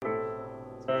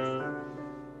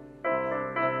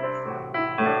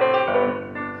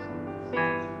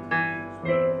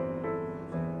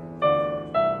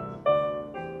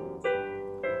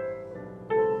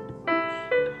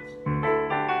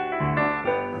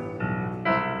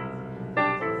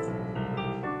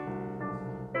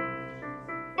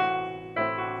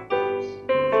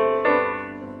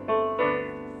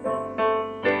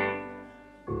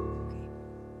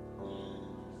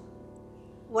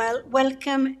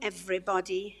Welcome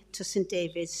everybody to St.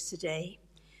 David's today.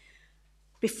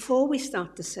 Before we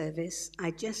start the service,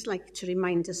 I'd just like to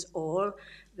remind us all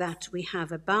that we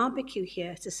have a barbecue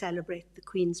here to celebrate the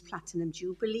Queen's Platinum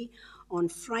Jubilee on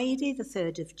Friday the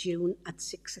 3rd of June at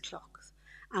 6 o'clock.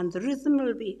 And the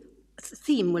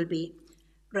theme will be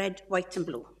red, white and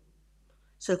blue.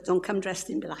 So don't come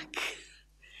dressed in black.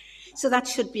 So that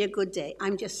should be a good day.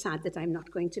 I'm just sad that I'm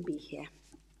not going to be here.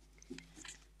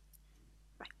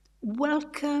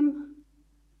 Welcome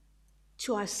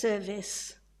to our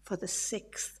service for the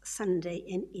 6th Sunday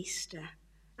in Easter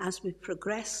as we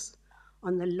progress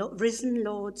on the risen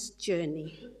Lord's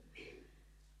journey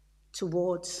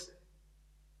towards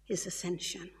his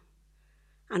ascension.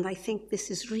 And I think this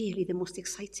is really the most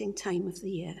exciting time of the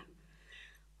year.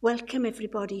 Welcome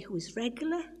everybody who is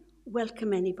regular.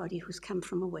 Welcome anybody who's come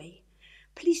from away.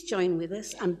 Please join with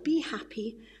us and be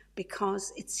happy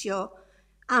because it's your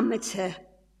amateur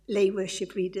lay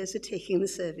worship leaders are taking the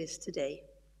service today.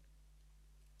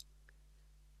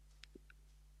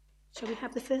 Shall we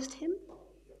have the first hymn?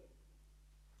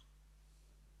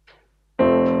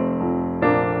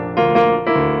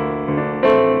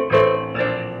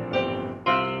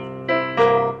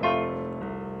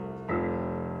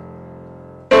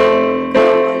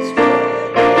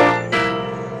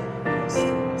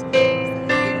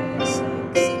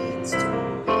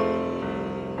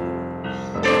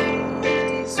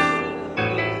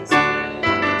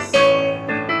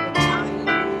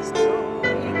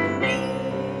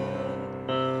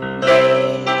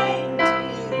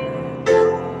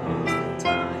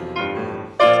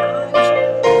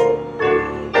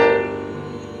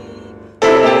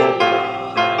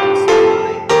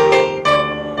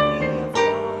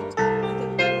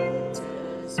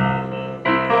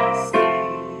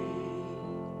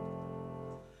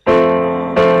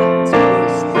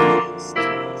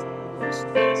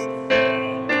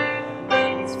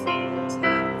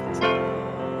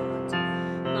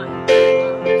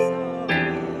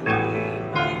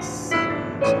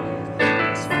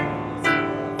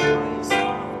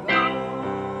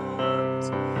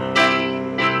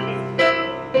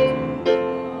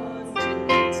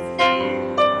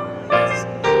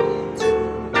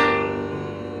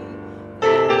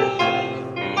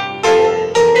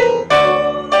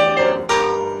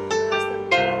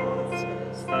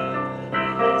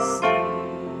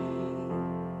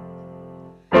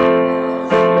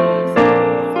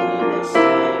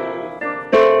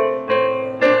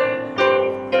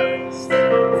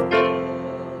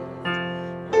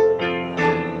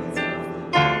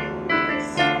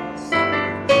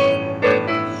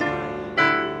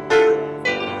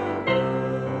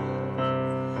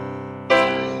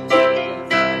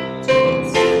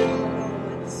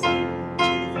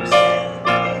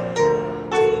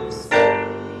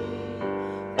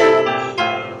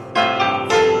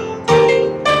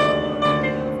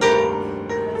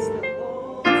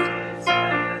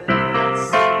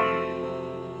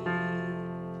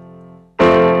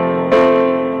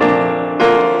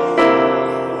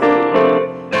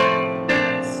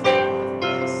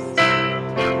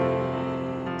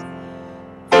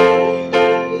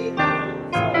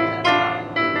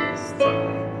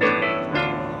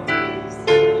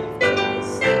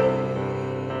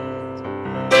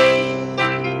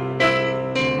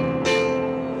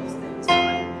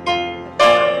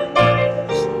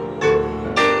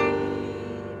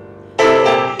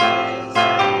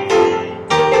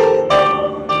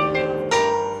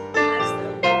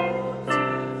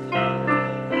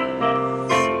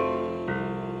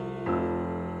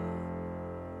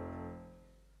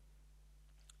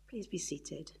 Please be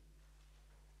seated.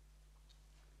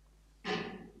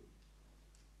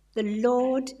 The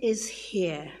Lord is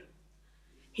here.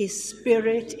 His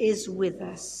Spirit is with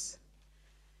us.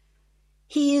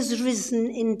 He is risen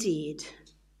indeed.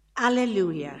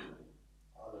 Alleluia.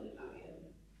 Alleluia.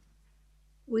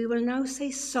 We will now say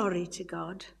sorry to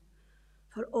God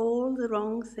for all the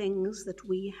wrong things that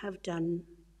we have done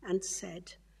and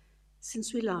said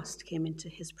since we last came into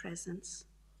his presence.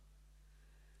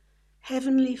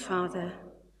 Heavenly Father,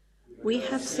 we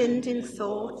have sinned in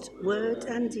thought, word,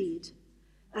 and deed,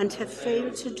 and have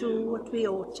failed to do what we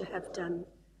ought to have done.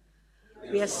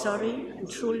 We are sorry and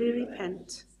truly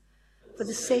repent for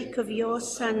the sake of your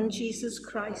Son, Jesus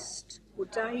Christ, who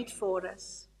died for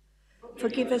us.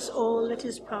 Forgive us all that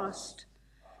is past,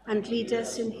 and lead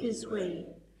us in his way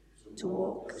to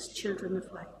walk as children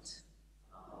of light.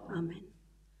 Amen.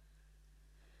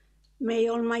 May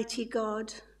Almighty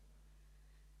God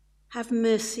have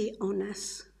mercy on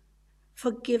us,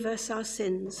 forgive us our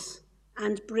sins,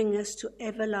 and bring us to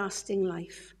everlasting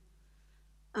life.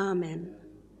 Amen.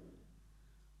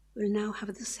 We'll now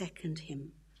have the second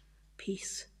hymn,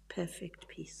 Peace, Perfect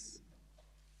Peace.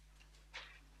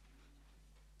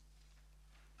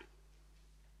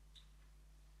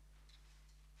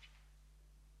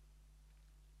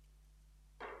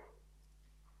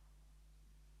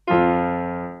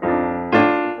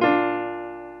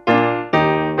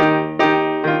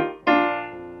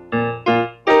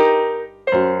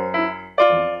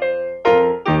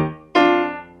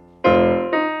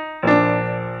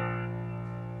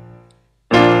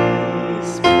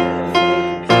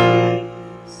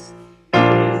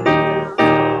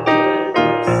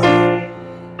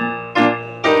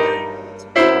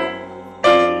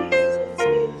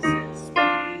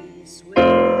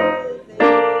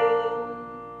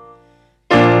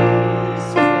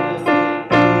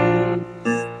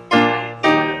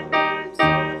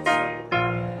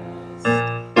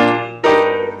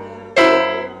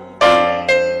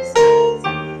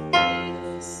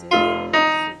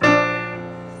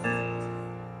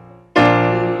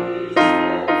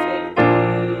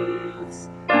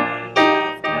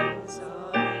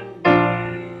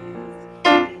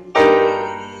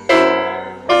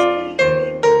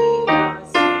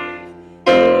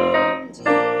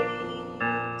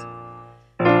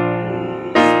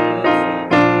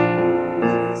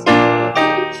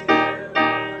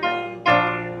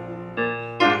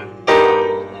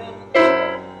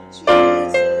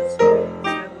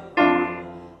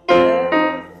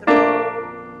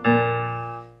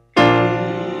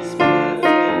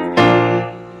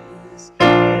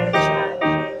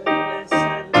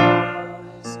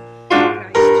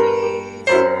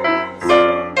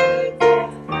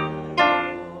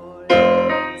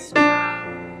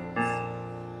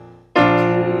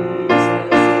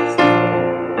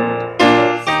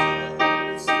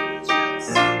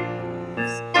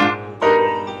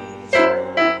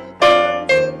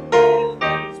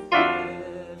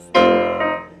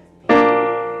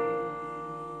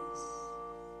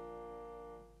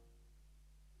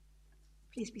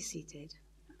 Please be seated.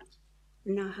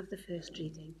 We now have the first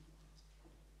reading.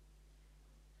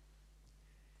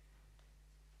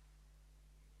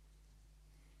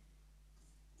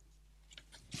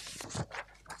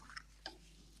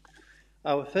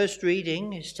 Our first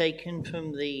reading is taken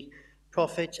from the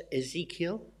prophet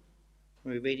Ezekiel.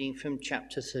 We're reading from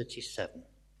chapter 37.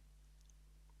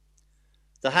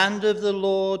 The hand of the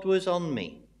Lord was on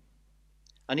me,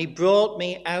 and he brought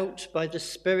me out by the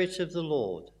Spirit of the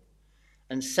Lord,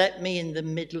 and set me in the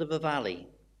middle of a valley.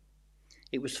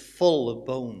 It was full of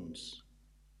bones.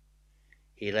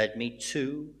 He led me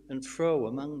to and fro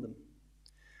among them,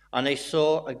 and I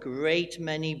saw a great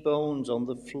many bones on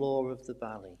the floor of the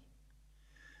valley,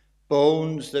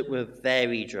 bones that were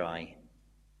very dry.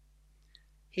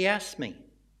 He asked me,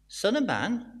 Son of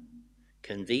man,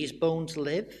 can these bones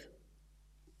live?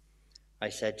 I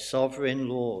said, Sovereign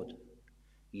Lord,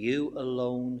 you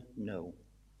alone know.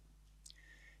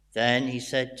 Then he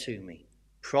said to me,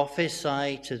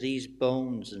 Prophesy to these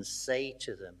bones and say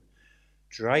to them,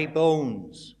 Dry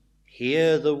bones,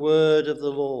 hear the word of the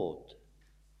Lord.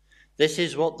 This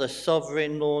is what the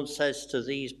sovereign Lord says to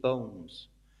these bones.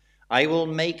 I will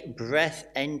make breath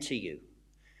enter you,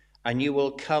 and you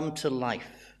will come to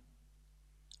life.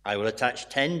 I will attach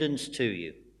tendons to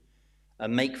you,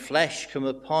 and make flesh come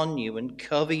upon you and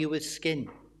cover you with skin.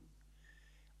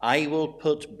 I will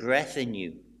put breath in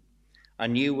you,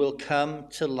 and you will come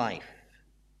to life.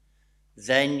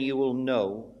 Then you will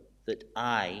know that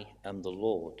I am the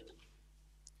Lord.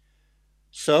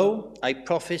 So I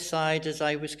prophesied as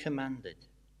I was commanded.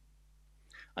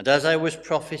 And as I was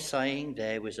prophesying,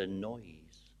 there was a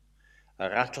noise, a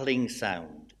rattling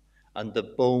sound, and the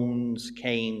bones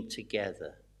came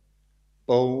together,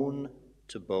 bone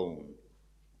to bone.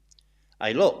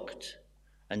 I looked,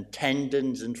 and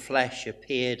tendons and flesh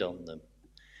appeared on them,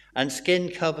 and skin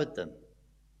covered them,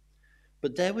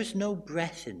 but there was no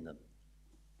breath in them.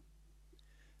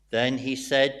 Then he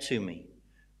said to me,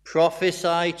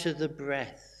 Prophesy to the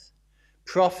breath,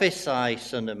 prophesy,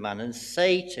 Son of man, and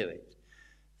say to it,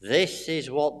 This is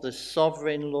what the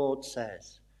sovereign Lord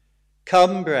says.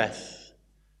 Come, breath,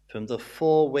 from the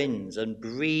four winds, and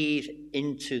breathe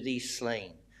into these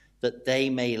slain, that they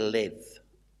may live.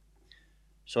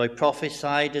 So I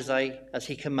prophesied as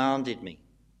he commanded me,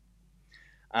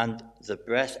 and the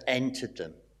breath entered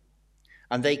them,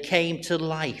 and they came to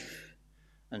life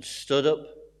and stood up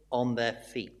on their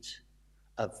feet,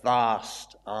 a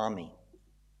vast army.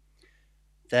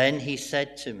 Then he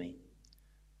said to me,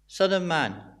 Son of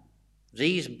man,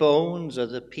 these bones are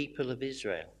the people of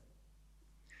Israel.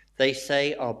 They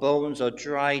say, Our bones are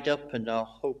dried up and our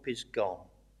hope is gone.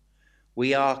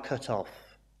 We are cut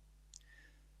off.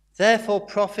 Therefore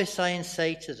prophesy and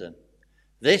say to them,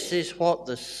 this is what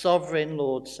the sovereign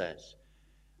Lord says.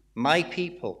 My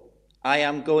people, I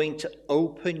am going to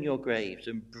open your graves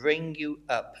and bring you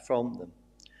up from them.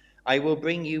 I will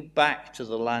bring you back to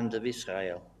the land of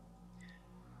Israel.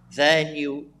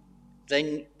 Then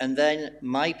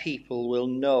my people will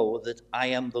know that I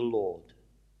am the Lord,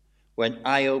 when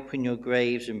I open your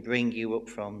graves and bring you up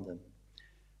from them.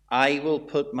 I will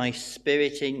put my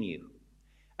spirit in you,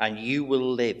 and you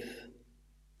will live,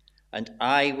 and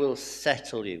I will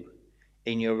settle you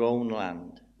in your own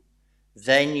land.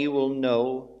 Then you will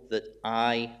know that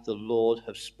I, the Lord,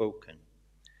 have spoken,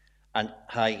 and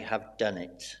I have done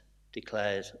it,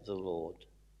 declares the Lord.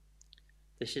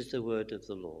 This is the word of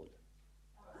the Lord.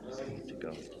 Thanks be to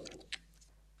God.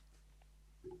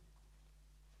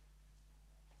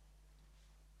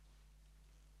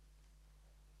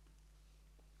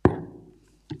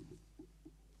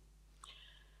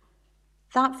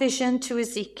 That vision to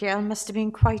Ezekiel must have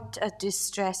been quite a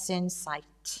distressing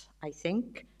sight, I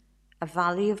think. A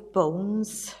valley of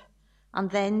bones,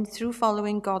 and then through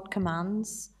following God's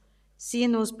commands,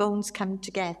 seeing those bones come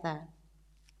together.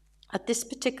 At this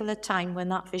particular time when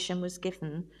that vision was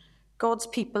given, God's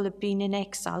people had been in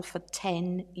exile for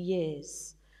 10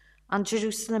 years, and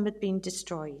Jerusalem had been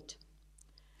destroyed.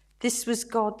 This was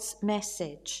God's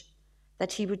message,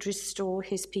 that he would restore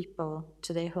his people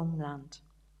to their homeland.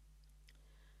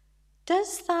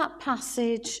 Does that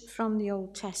passage from the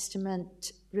Old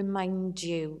Testament remind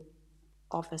you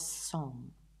of a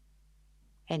song?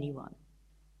 Anyone?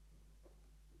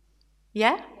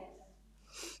 Yeah?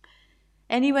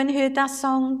 Anyone heard that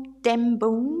song, Dem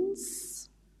Bones?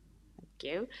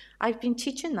 Thank you. I've been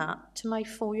teaching that to my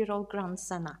 4-year-old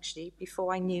grandson, actually,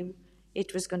 before I knew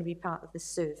it was going to be part of the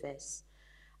service.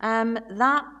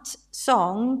 That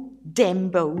song, Dem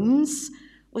Bones,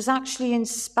 was actually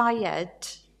inspired.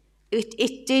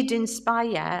 It did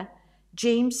inspire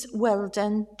James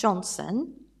Weldon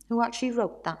Johnson, who actually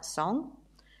wrote that song.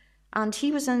 And he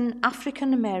was an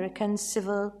African-American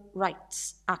civil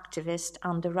rights activist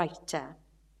and a writer.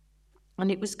 And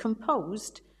it was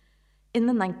composed in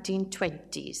the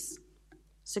 1920s.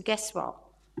 So guess what?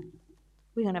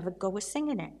 We're going to have a go at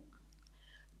singing it.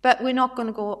 But we're not going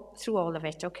to go through all of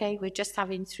it, okay? We're just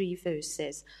having 3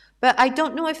 verses. But I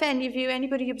don't know if any of you,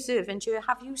 anybody observant,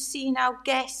 have you seen our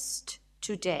guest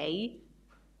today?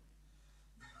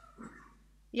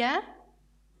 Yeah?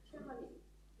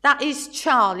 That is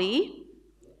Charlie.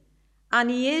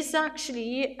 And he is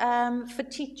actually for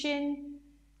teaching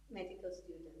medical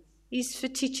students. He's for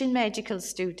teaching medical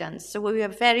students. So we are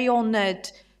very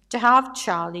honoured to have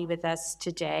Charlie with us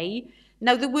today.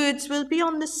 Now the words will be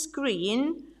on the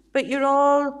screen, but you're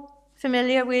all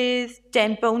familiar with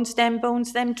dem bones, them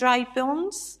dry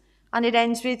bones. And it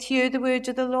ends with, hear the word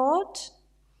of the Lord.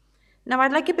 Now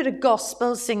I'd like a bit of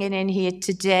gospel singing in here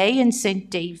today in St.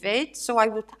 David. So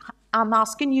I'm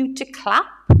asking you to clap.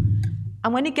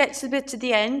 And when it gets a bit to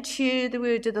the end, hear the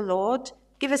word of the Lord.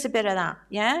 Give us a bit of that,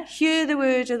 yeah? Hear the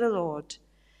word of the Lord.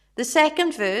 The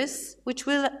second verse, which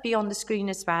will be on the screen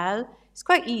as well, it's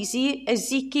quite easy.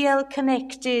 Ezekiel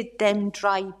connected them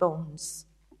dry bones.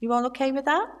 You all okay with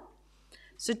that?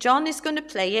 So John is going to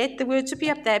play it. The words will be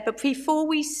up there. But before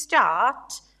we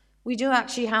start, we do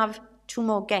actually have 2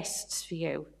 more guests for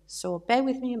you. So bear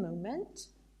with me a moment.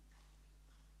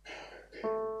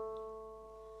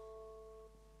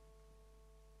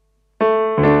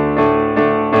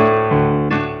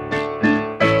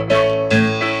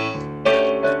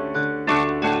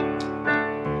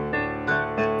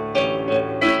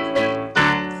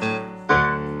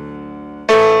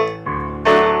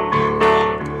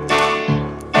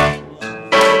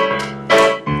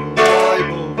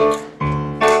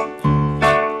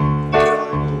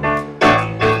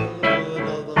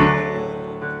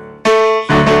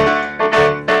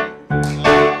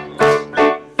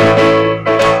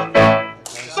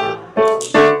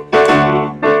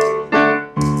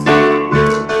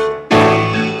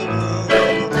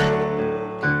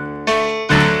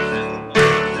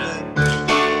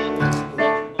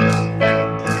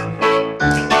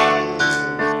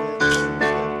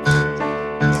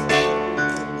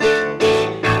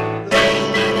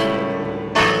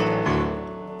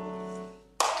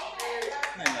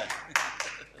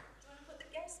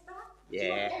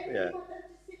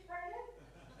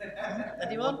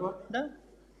 Anyone? No?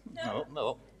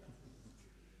 No.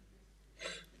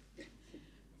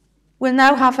 We'll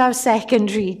now have our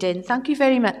second reading. Thank you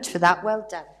very much for that. Well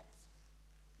done.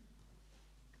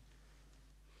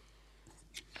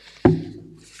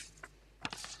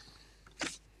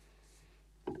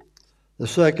 The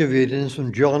second reading is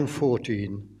from John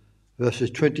 14,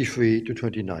 verses 23 to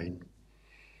 29.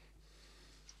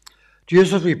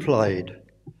 Jesus replied,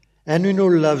 "Anyone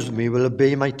who loves me will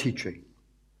obey my teaching.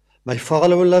 My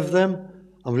Father will love them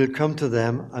and will come to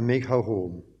them and make our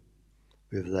home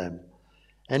with them.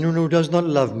 Anyone who does not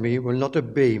love me will not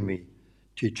obey me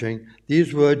teaching.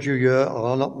 These words you hear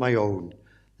are not my own.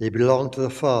 They belong to the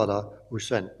Father who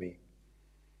sent me.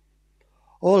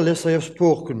 All this I have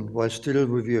spoken while still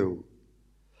with you.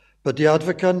 But the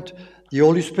Advocate, the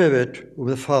Holy Spirit, whom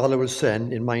the Father will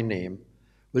send in my name,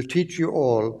 will teach you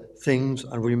all things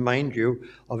and remind you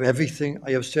of everything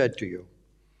I have said to you.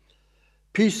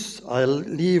 Peace I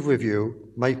leave with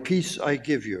you, my peace I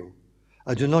give you.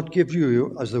 I do not give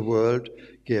you as the world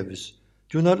gives.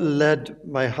 Do not let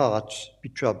my heart be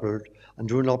troubled, and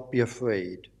do not be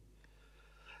afraid.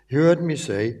 You heard me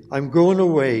say, I'm going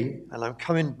away, and I'm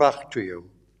coming back to you.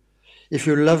 If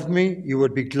you loved me, you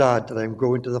would be glad that I am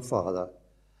going to the Father.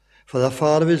 For the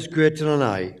Father is greater than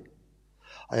I.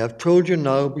 I have told you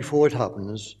now before it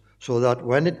happens, so that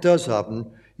when it does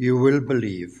happen, you will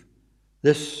believe.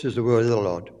 This is the word of the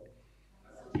Lord.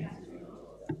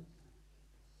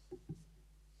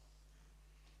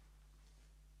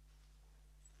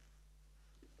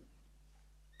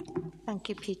 Thank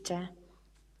you, Peter.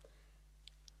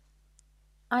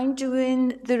 I'm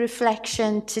doing the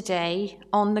reflection today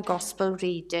on the Gospel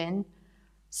reading,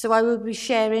 so I will be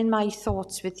sharing my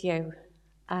thoughts with you,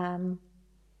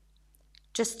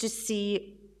 just to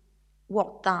see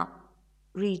what that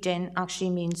reading actually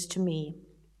means to me.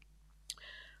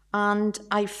 And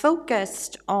I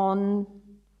focused on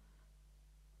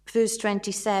verse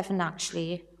 27,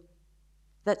 actually,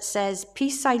 that says,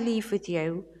 "Peace I leave with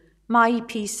you, my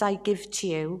peace I give to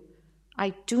you. I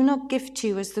do not give to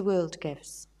you as the world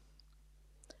gives.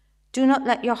 Do not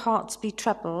let your hearts be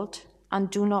troubled, and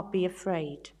do not be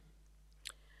afraid."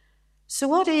 So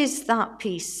what is that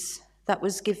peace that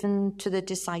was given to the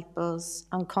disciples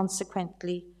and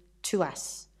consequently to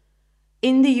us?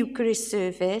 In the Eucharist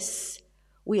service,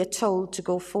 we are told to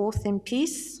go forth in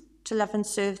peace, to love and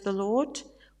serve the Lord.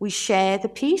 We share the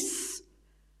peace.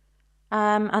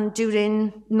 And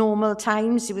during normal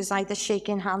times, it was either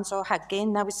shaking hands or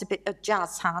hugging. Now it's a bit of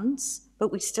jazz hands,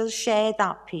 but we still share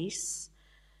that peace.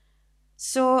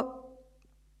 So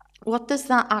what does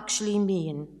that actually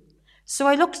mean? So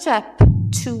I looked up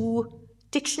 2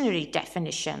 dictionary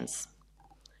definitions.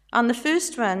 And the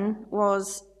first one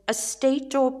was a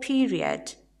state or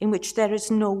period in which there is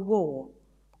no war,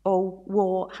 or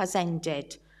war has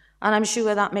ended. And I'm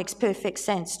sure that makes perfect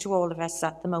sense to all of us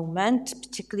at the moment,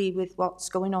 particularly with what's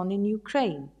going on in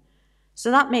Ukraine. So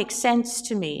that makes sense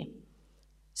to me.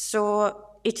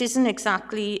 So it isn't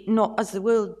exactly not as the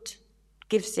world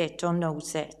gives it or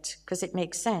knows it, because it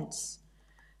makes sense.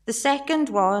 The second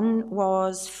one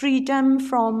was freedom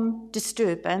from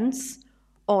disturbance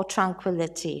or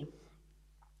tranquility.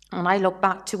 And I look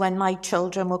back to when my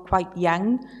children were quite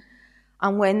young,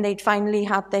 and when they'd finally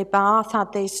had their bath,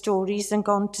 had their stories and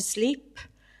gone to sleep,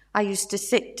 I used to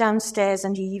sit downstairs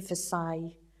and heave a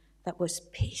sigh that was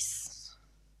peace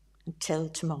until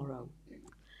tomorrow.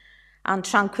 And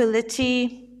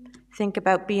tranquility, think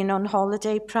about being on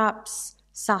holiday perhaps,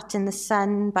 sat in the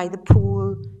sun by the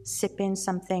pool, sipping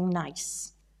something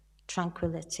nice.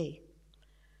 Tranquility.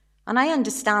 And I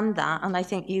understand that, and I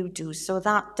think you do, so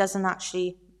that doesn't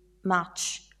actually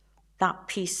match that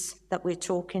peace that we're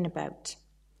talking about.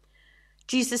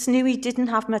 Jesus knew he didn't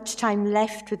have much time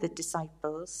left with the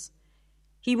disciples.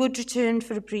 He would return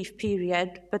for a brief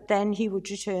period, but then he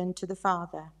would return to the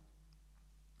Father.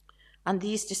 And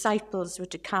these disciples were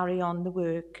to carry on the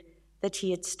work that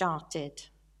he had started,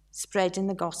 spreading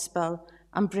the gospel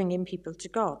and bringing people to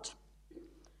God.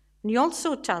 And he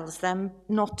also tells them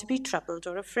not to be troubled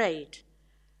or afraid.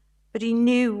 But he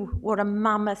knew what a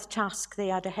mammoth task they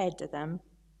had ahead of them,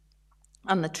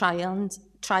 and the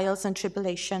trials and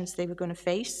tribulations they were going to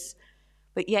face,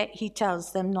 but yet he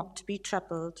tells them not to be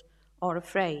troubled or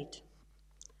afraid.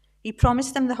 He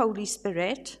promised them the Holy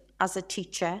Spirit as a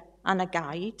teacher and a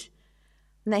guide,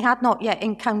 and they had not yet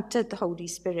encountered the Holy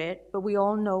Spirit, but we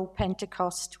all know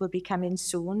Pentecost will be coming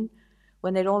soon,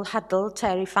 when they're all huddled,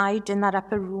 terrified in that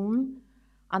upper room,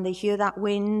 and they hear that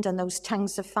wind and those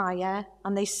tongues of fire,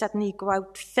 and they suddenly go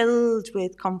out filled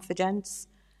with confidence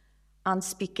and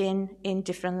speaking in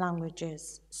different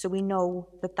languages. So we know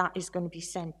that that is going to be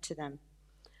sent to them.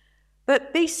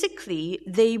 But basically,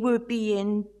 they were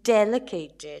being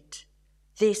delegated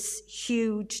this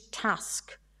huge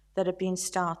task that had been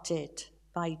started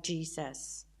by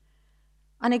Jesus.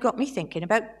 And it got me thinking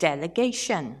about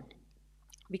delegation,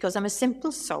 because I'm a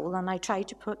simple soul and I try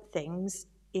to put things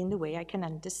in the way I can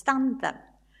understand them.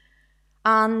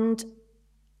 And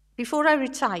Before I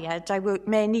retired, I worked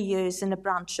many years in a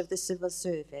branch of the civil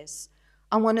service,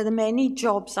 and one of the many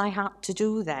jobs I had to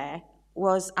do there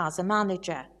was as a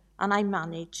manager, and I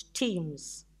managed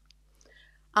teams.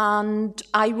 And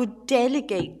I would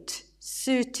delegate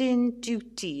certain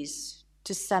duties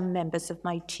to some members of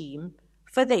my team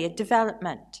for their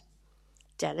development.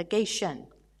 Delegation.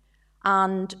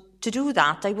 And to do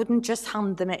that, I wouldn't just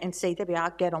hand them it and say, there we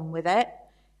are, get on with it.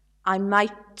 I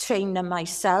might train them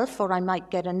myself, or I might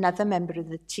get another member of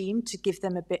the team to give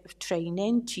them a bit of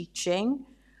training, teaching.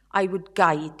 I would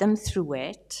guide them through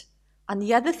it. And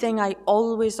the other thing I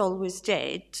always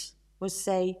did was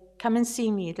say, come and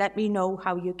see me, let me know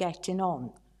how you're getting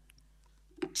on.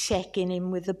 Checking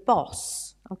in with the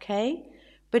boss, okay?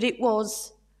 But it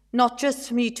was not just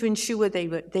for me to ensure they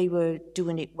were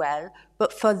doing it well,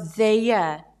 but for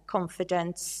their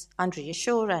confidence and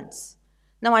reassurance.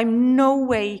 Now, I'm no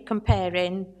way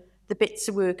comparing the bits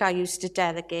of work I used to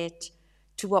delegate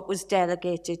to what was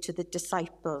delegated to the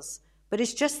disciples, but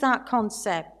it's just that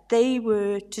concept. They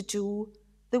were to do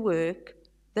the work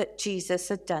that Jesus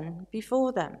had done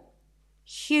before them.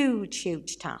 Huge,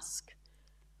 huge task.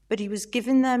 But he was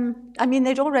giving them,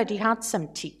 they'd already had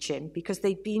some teaching because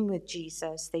they'd been with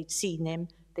Jesus, they'd seen him,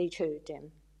 they'd heard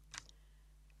him.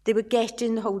 They were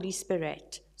getting the Holy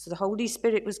Spirit. So the Holy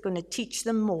Spirit was going to teach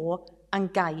them more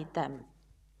and guide them.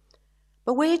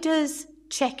 But where does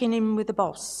checking in with the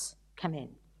boss come in?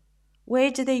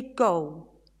 Where do they go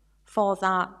for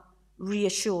that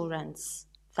reassurance,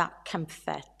 that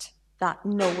comfort, that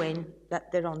knowing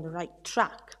that they're on the right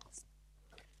track?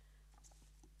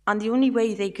 And the only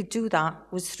way they could do that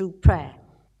was through prayer.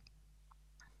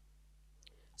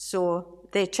 So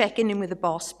they're checking in with the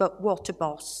boss, but what a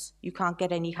boss. You can't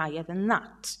get any higher than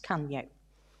that, can you?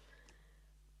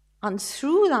 And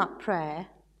through that prayer,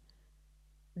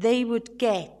 they would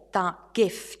get that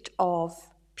gift of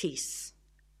peace,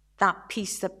 that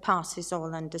peace that passes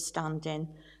all understanding,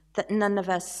 that none of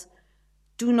us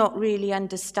do not really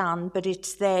understand, but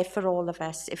it's there for all of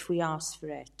us if we ask for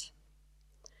it.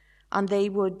 And they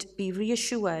would be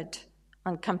reassured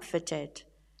and comforted,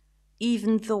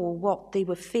 even though what they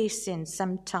were facing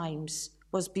sometimes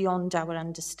was beyond our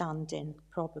understanding,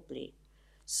 probably.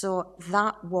 So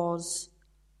that was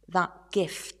that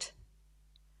gift,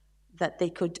 that they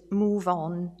could move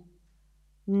on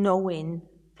knowing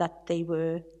that they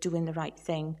were doing the right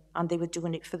thing and they were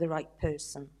doing it for the right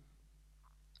person.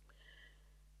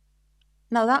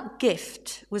 Now that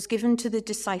gift was given to the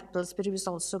disciples, but it was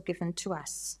also given to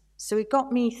us. So it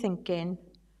got me thinking,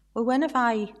 well, when have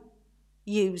I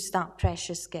used that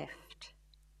precious gift?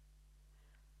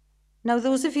 Now,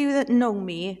 those of you that know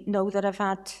me know that I've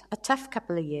had a tough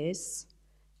couple of years.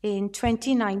 In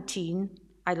 2019,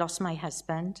 I lost my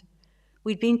husband.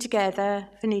 We'd been together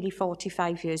for nearly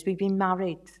 45 years. We'd been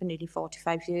married for nearly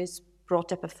 45 years,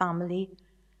 brought up a family.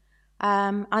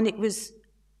 And it was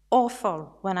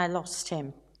awful when I lost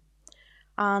him.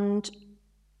 And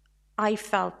I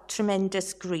felt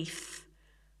tremendous grief.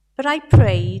 But I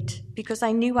prayed because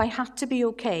I knew I had to be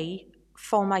okay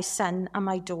for my son and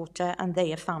my daughter and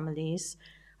their families.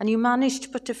 And you managed to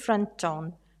put a front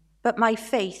on. But my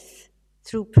faith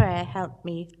through prayer helped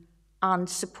me and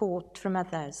support from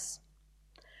others.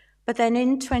 But then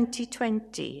in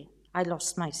 2020, I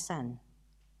lost my son.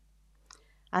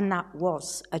 And that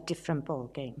was a different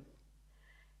ballgame.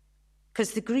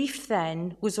 Because the grief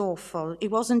then was awful.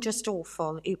 It wasn't just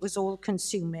awful, it was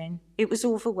all-consuming. It was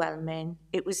overwhelming.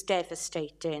 It was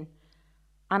devastating.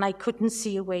 And I couldn't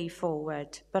see a way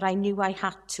forward, but I knew I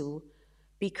had to,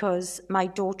 because my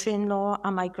daughter-in-law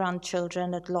and my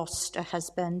grandchildren had lost a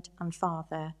husband and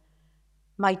father.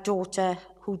 My daughter,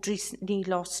 who'd recently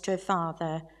lost her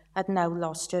father, had now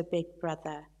lost her big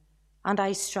brother. And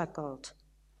I struggled.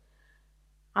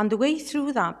 And the way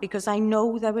through that, because I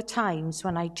know there were times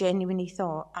when I genuinely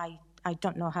thought, I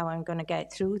don't know how I'm going to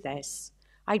get through this,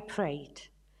 I prayed.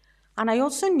 And I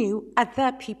also knew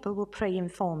other people were praying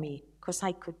for me, because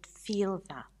I could feel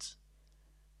that.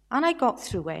 And I got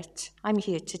through it. I'm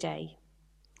here today.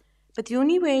 But the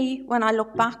only way, when I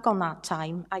look back on that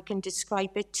time, I can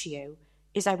describe it to you,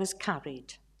 is I was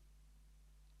carried.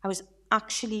 I was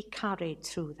actually carried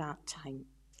through that time.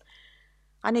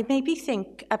 And it made me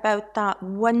think about that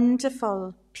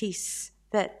wonderful piece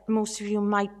that most of you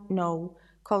might know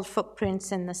called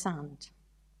Footprints in the Sand.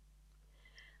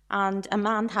 And a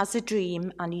man has a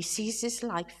dream and he sees his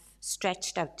life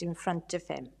stretched out in front of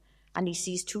him. And he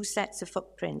sees two sets of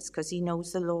footprints because he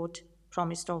knows the Lord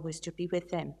promised always to be with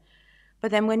him.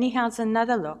 But then when he has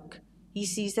another look, he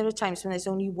sees there are times when there's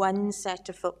only one set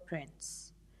of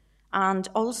footprints. And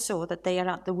also that they are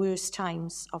at the worst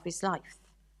times of his life.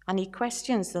 and he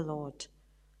questions the Lord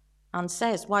and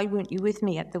says, "Why weren't you with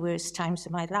me at the worst times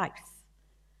of my life?"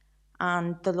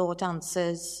 And the Lord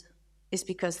answers, "It's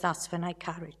because that's when I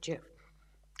carried you."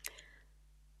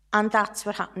 And that's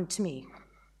what happened to me.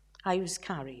 I was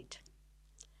carried.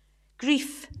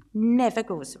 Grief never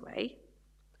goes away.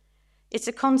 It's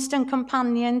a constant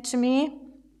companion to me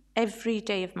every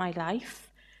day of my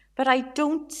life, but I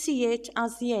don't see it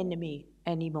as the enemy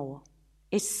anymore.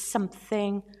 It's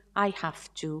something I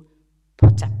have to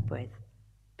put up with.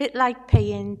 Bit like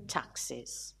paying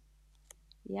taxes.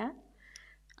 Yeah?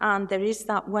 And there is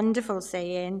that wonderful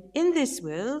saying, in this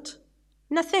world,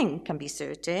 nothing can be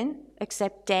certain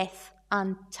except death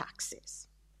and taxes.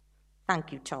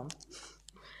 Thank you, Tom.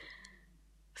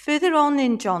 Further on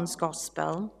in John's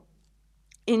Gospel,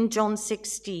 in John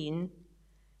 16,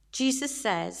 Jesus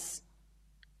says,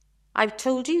 "I've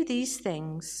told you these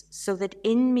things so that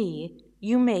in me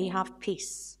you may have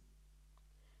peace.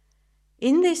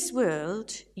 In this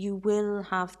world you will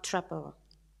have trouble,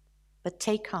 but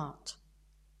take heart.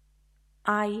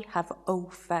 I have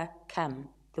overcome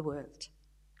the world."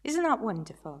 Isn't that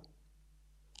wonderful?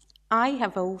 I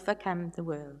have overcome the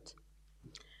world.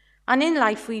 And in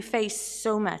life we face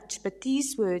so much, but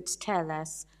these words tell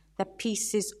us that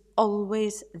peace is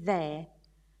always there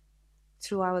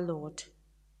through our Lord.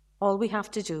 All we have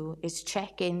to do is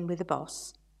check in with the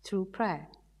boss through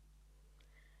prayer.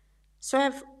 So I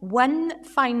have one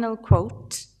final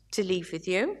quote to leave with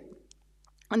you,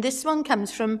 and this one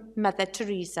comes from Mother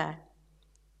Teresa.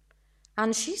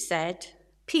 And she said,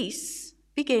 "Peace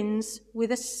begins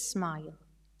with a smile."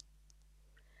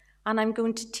 And I'm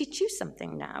going to teach you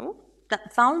something now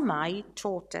that Valmai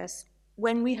taught us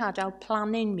when we had our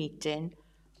planning meeting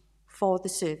for the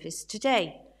service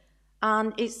today.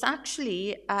 And it's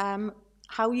actually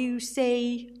how you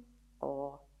say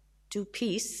or do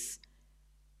peace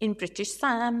in British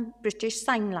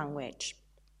Sign Language.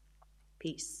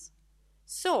 Peace.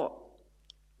 So,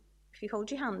 if you hold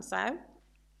your hands out,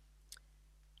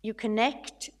 you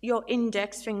connect your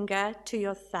index finger to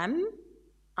your thumb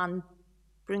and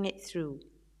bring it through.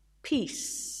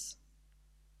 Peace.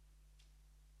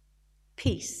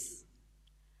 Peace.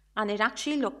 And it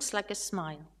actually looks like a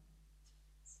smile.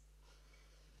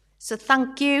 So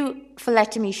thank you for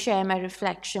letting me share my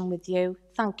reflection with you.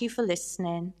 Thank you for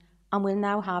listening. And we'll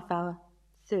now have our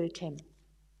third hymn.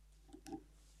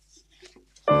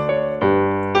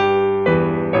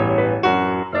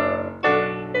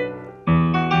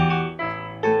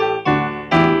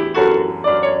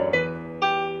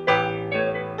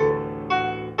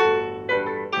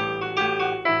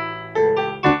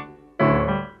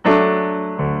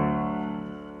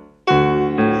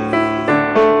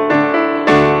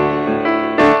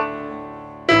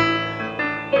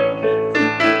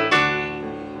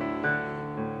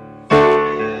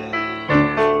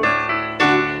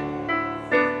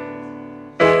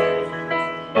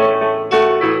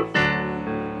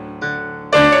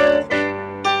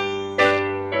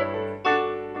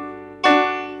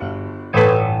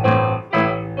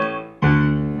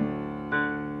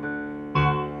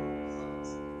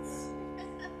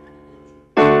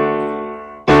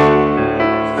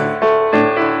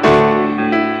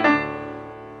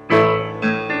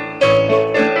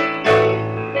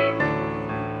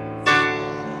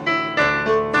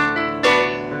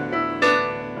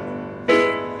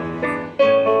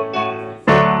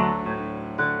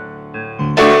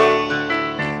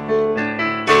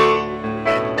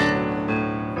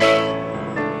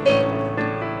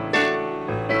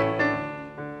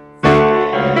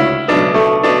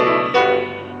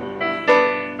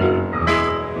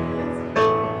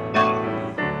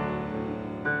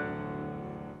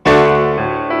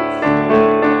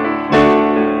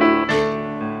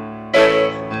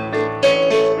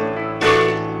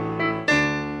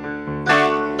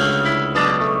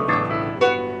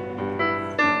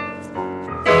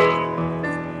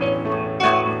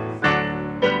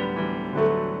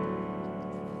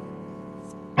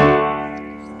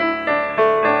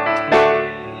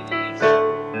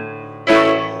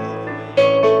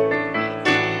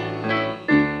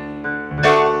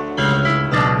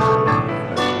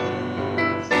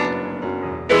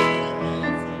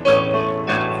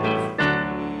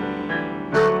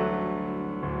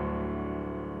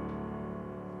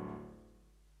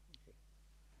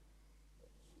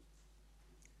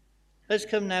 Let's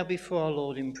come now before our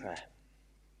Lord in prayer.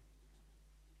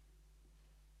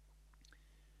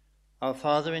 Our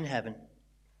Father in heaven,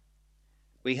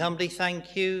 we humbly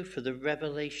thank you for the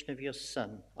revelation of your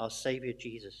Son, our Saviour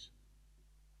Jesus.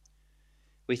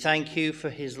 We thank you for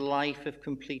his life of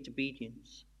complete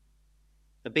obedience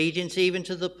even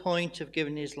to the point of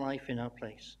giving his life in our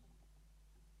place.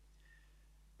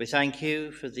 We thank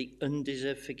you for the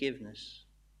undeserved forgiveness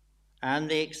and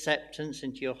the acceptance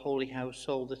into your holy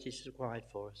household that is required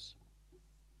for us.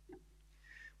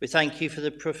 We thank you for the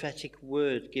prophetic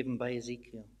word given by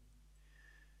Ezekiel,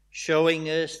 showing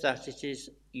us that it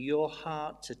is your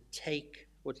heart to take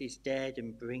what is dead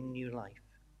and bring new life.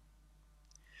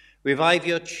 Revive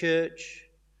your church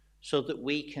so that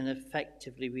we can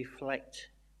effectively reflect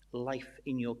life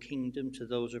in your kingdom to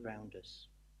those around us,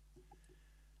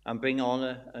 and bring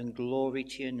honour and glory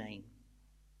to your name,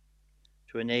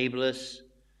 to enable us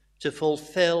to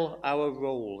fulfil our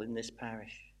role in this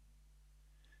parish,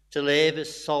 to live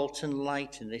as salt and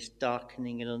light in this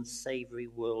darkening and unsavoury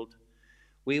world.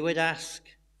 We would ask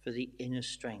for the inner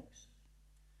strength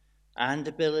and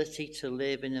ability to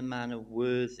live in a manner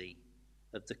worthy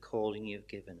of the calling you've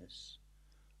given us.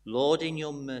 Lord, in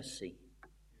your mercy,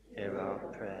 hear our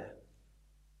prayer.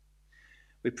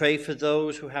 We pray for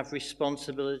those who have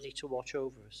responsibility to watch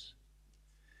over us.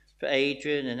 For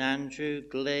Adrian and Andrew,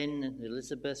 Glyn and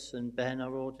Elizabeth and Ben,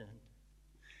 our ordinand,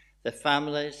 their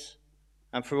families,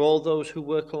 and for all those who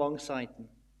work alongside them.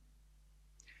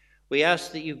 We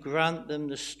ask that you grant them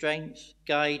the strength,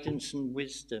 guidance and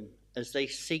wisdom as they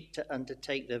seek to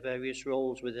undertake their various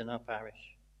roles within our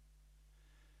parish.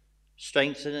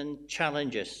 Strengthen and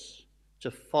challenge us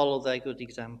to follow their good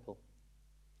example,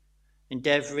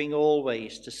 endeavouring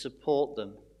always to support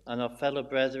them and our fellow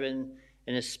brethren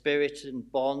in a spirit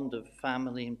and bond of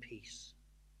family and peace.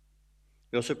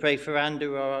 We also pray for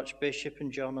Andrew, our Archbishop, and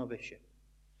John, our Bishop.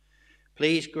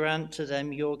 Please grant to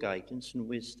them your guidance and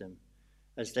wisdom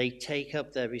as they take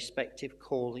up their respective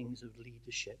callings of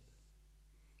leadership.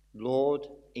 Lord,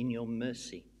 in your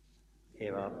mercy,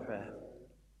 hear our prayer.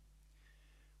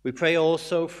 We pray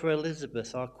also for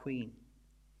Elizabeth, our Queen,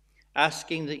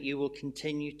 asking that you will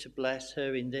continue to bless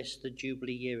her in this, the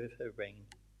Jubilee year of her reign.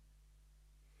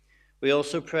 We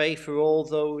also pray for all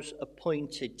those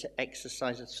appointed to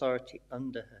exercise authority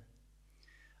under her,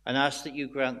 and ask that you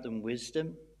grant them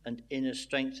wisdom and inner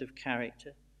strength of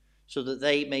character, so that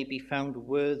they may be found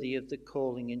worthy of the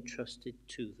calling entrusted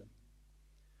to them.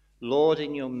 Lord,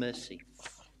 in your mercy,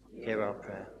 hear our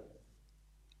prayer.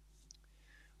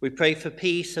 We pray for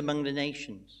peace among the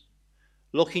nations,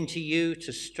 looking to you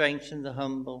to strengthen the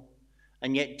humble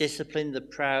and yet discipline the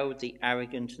proud, the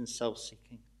arrogant and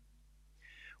self-seeking.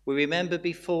 We remember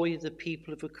before you the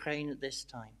people of Ukraine at this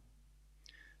time,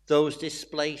 those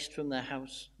displaced from their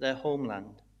house, their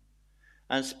homeland,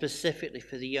 and specifically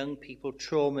for the young people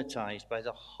traumatized by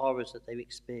the horrors that they've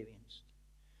experienced.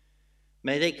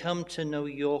 May they come to know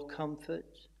your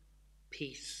comfort,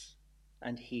 peace,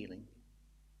 and healing.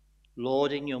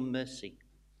 Lord, in your mercy,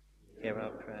 hear our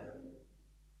prayer.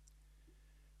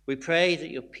 We pray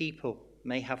that your people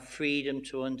may have freedom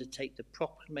to undertake the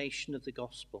proclamation of the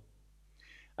gospel,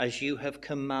 as you have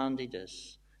commanded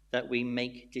us, that we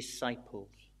make disciples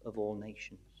of all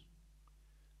nations.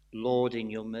 Lord, in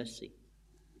your mercy,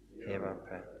 hear our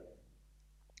prayer.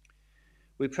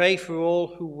 We pray for all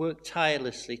who work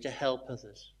tirelessly to help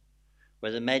others,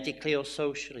 whether medically or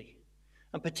socially,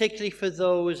 and particularly for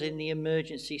those in the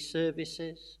emergency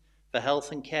services, for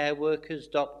health and care workers,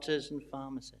 doctors and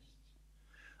pharmacists.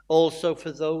 Also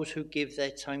for those who give their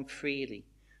time freely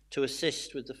to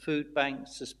assist with the food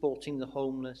banks, supporting the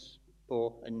homeless,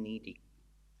 poor and needy.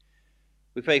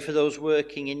 We pray for those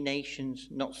working in nations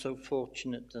not so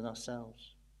fortunate than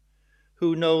ourselves,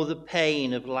 who know the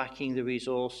pain of lacking the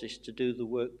resources to do the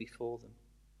work before them.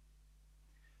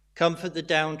 Comfort the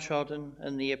downtrodden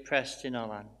and the oppressed in our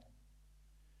land.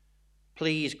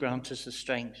 Please grant us the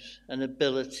strength and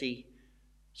ability,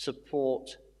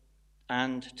 support,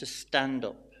 and to stand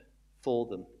up for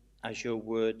them as your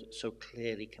word so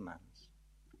clearly commands.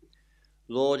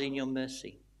 Lord, in your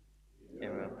mercy,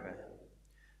 hear our prayer.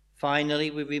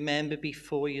 Finally, we remember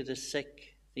before you the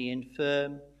sick, the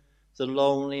infirm, the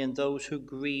lonely, and those who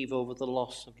grieve over the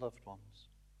loss of loved ones.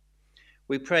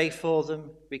 We pray for them,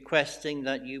 requesting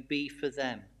that you be for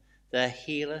them their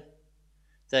healer,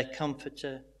 their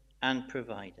comforter, and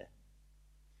provider.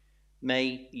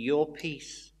 May your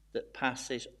peace that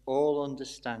passes all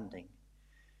understanding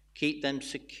keep them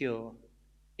secure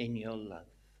in your love.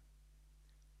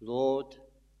 Lord,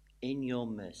 in your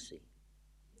mercy,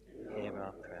 hear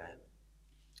our prayer.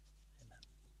 Amen.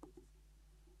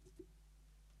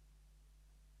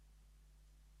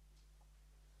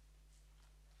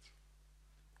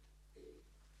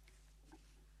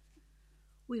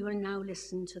 We will now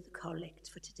listen to the collect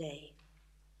for today.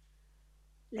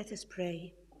 Let us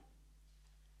pray.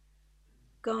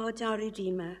 God, our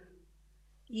Redeemer,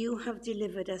 you have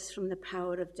delivered us from the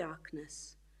power of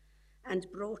darkness and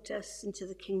brought us into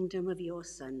the kingdom of your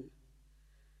Son.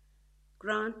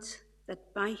 Grant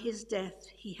that by his death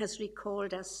he has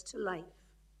recalled us to life,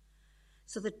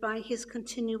 so that by his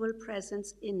continual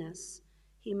presence in us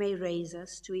he may raise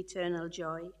us to eternal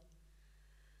joy.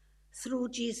 Through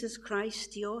Jesus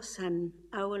Christ, your Son,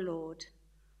 our Lord,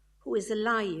 who is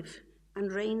alive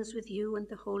and reigns with you and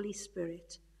the Holy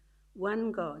Spirit,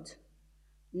 one God,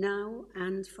 now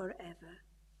and forever.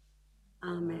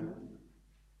 Amen.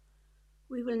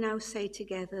 We will now say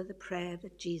together the prayer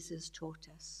that Jesus taught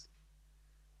us.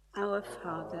 Our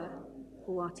Father,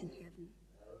 who art in heaven,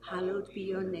 hallowed be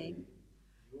your name.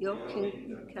 Your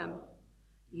kingdom come,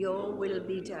 your will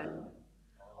be done,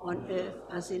 on earth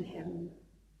as in heaven.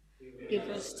 Give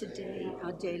us today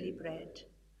our daily bread.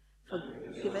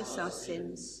 Forgive us our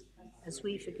sins, as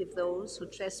we forgive those who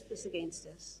trespass against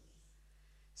us.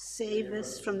 Save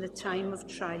us from the time of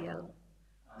trial,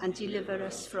 and deliver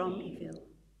us from evil.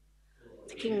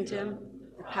 The kingdom,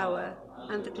 the power,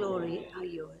 and the glory are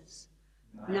yours,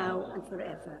 now and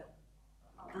forever.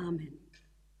 Amen.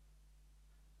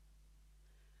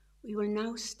 We will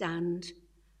now stand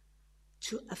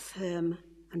to affirm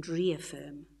and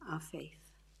reaffirm our faith.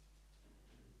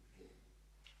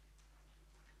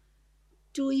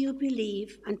 Do you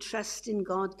believe and trust in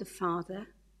God the Father,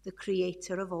 the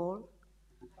Creator of all?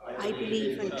 I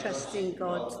believe and trust in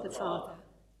God the Father.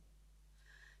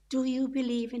 Do you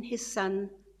believe in his Son,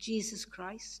 Jesus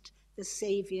Christ, the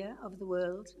Saviour of the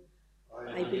world?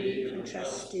 I believe and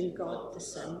trust in God the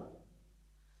Son.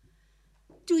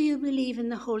 Do you believe in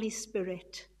the Holy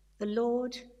Spirit, the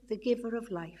Lord, the giver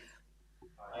of life?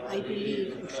 I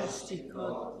believe and trust in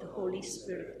God, the Holy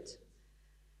Spirit.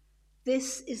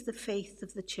 This is the faith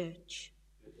of the Church.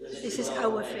 This is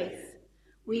our faith.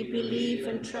 We believe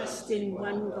and trust in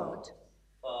one God,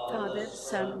 Father,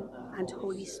 Son, and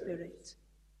Holy Spirit.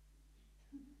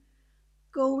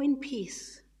 Go in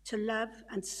peace to love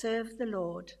and serve the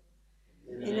Lord.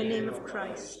 In the name of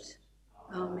Christ.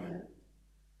 Amen.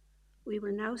 We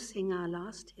will now sing our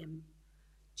last hymn,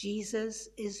 Jesus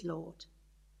is Lord.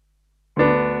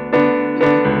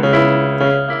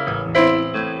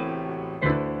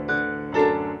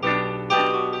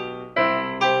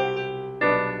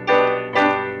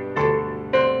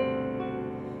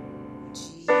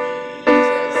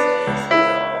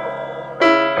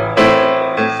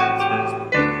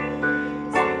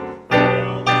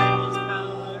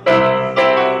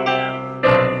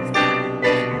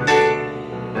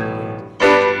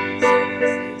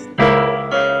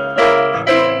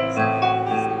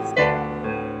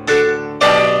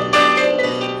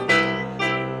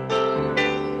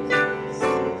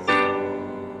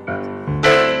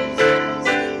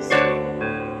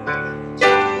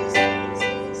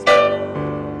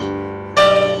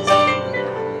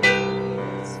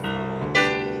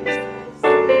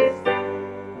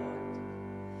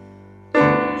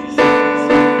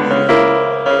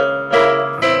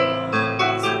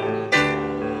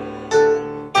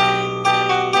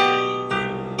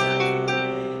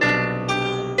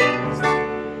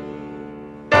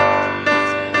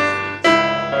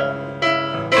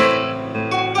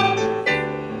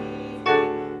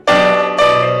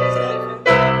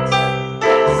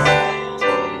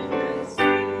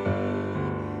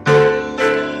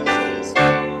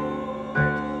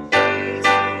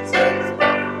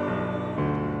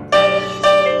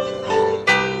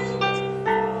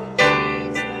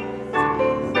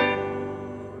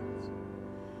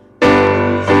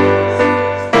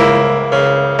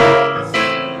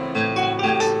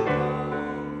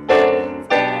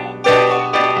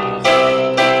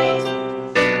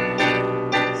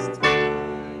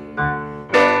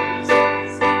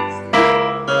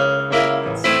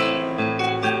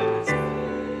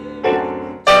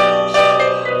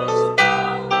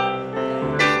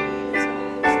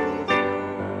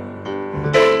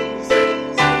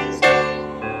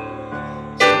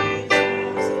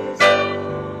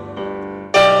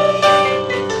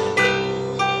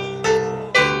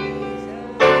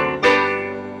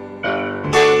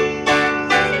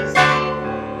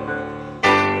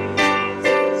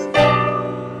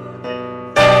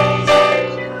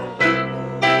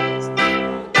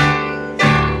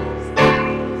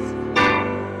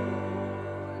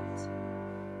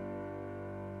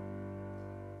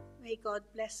 May God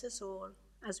bless us all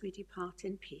as we depart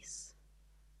in peace.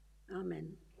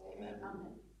 Amen.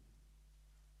 Amen.